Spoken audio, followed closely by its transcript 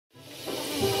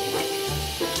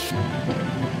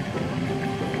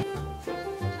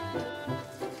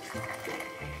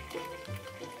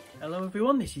Hello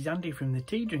everyone, this is Andy from the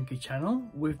Tea Drinker channel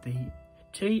with the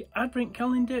tea advent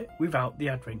calendar without the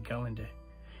advent calendar.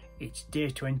 It's day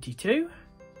 22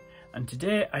 and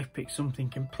today I've picked something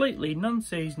completely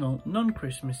non-seasonal,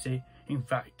 non-Christmassy. In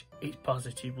fact, it's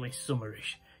positively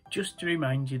summerish, just to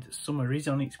remind you that summer is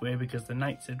on its way because the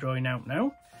nights are drawing out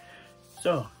now.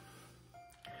 So,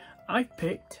 I've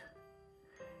picked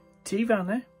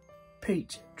TEAVANA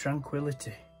Peach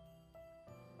Tranquility.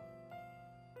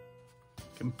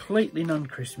 Completely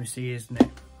non-Christmassy, isn't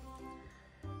it?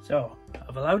 So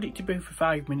I've allowed it to brew for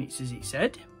 5 minutes as it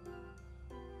said,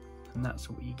 and that's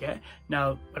what you get.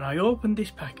 Now when I opened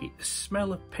this packet, the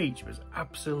smell of peach was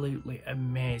absolutely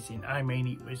amazing. I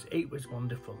mean, it was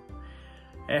wonderful.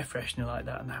 Air freshener like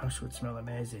that in the house would smell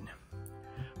amazing.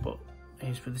 But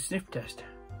here's for the sniff test.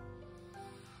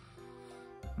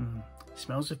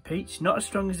 Smells of peach, not as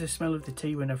strong as the smell of the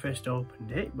tea when I first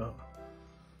opened it, but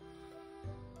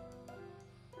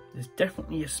there's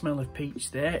definitely a smell of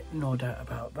peach there, no doubt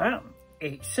about that.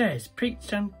 It says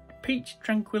Peach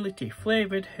Tranquility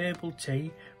flavoured herbal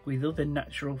tea with other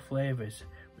natural flavours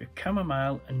with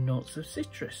chamomile and notes of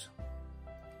citrus.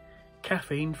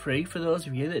 Caffeine free for those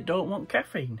of you that don't want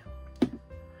caffeine.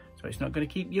 So it's not going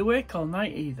to keep you awake all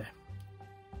night either.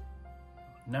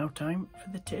 Now time for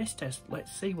the taste test.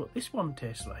 Let's see what this one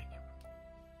tastes like.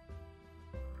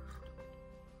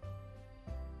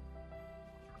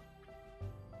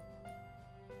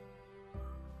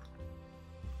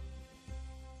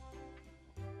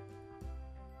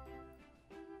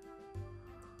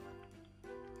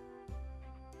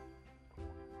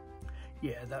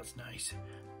 Yeah, that's nice.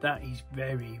 That is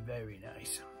very, very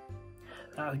nice.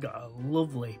 That's got a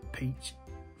lovely peach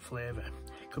flavour.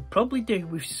 Could probably do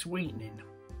with sweetening.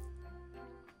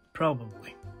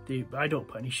 Probably. I don't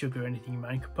put any sugar or anything in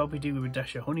mine. Could probably do with a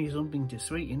dash of honey or something to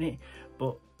sweeten it.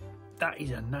 But that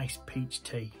is a nice peach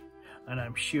tea. And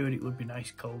I'm sure it would be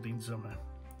nice cold in summer.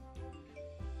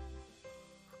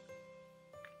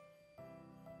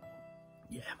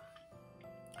 Yeah.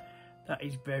 That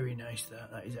is very nice.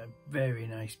 That is a very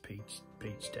nice peach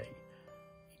tea.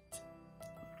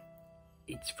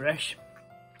 It's fresh.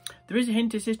 There is a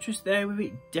hint of citrus there with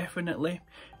it, definitely,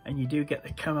 and you do get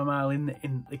the chamomile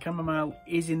the chamomile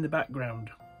is in the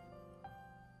background.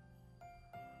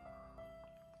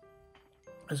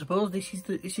 I suppose this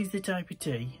is the type of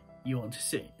tea you want to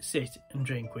sit and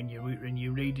drink when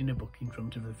you're reading a book in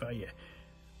front of the fire.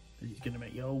 It's going to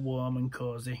make you all warm and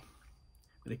cosy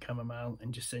with a chamomile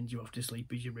and just send you off to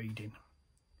sleep as you're reading.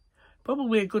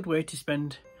 Probably a good way to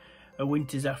spend a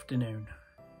winter's afternoon.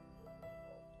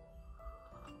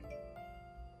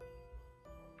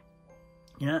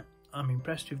 Yeah, I'm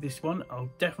impressed with this one.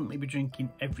 I'll definitely be drinking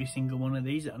every single one of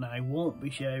these and I won't be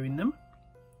sharing them.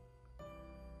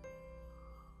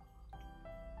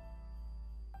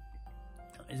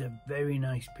 That is a very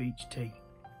nice peach tea.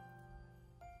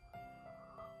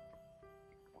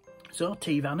 So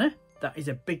TEAVANA, that is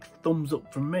a big thumbs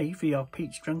up from me for your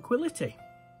Peach Tranquility.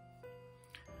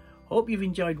 Hope you've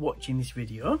enjoyed watching this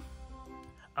video.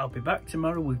 I'll be back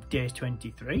tomorrow with day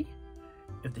 23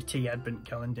 of the tea advent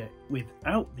calendar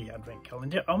without the advent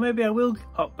calendar, or maybe I will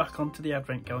hop back onto the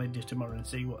advent calendar tomorrow and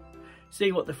see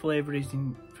what the flavour is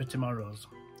for tomorrow's.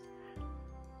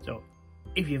 So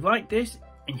if you've liked this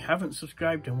and you haven't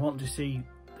subscribed and want to see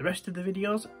the rest of the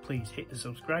videos, please hit the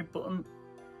subscribe button.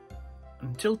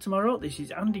 Until tomorrow, this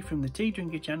is Andy from the Tea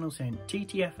Drinker channel saying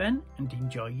TTFN and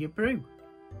enjoy your brew.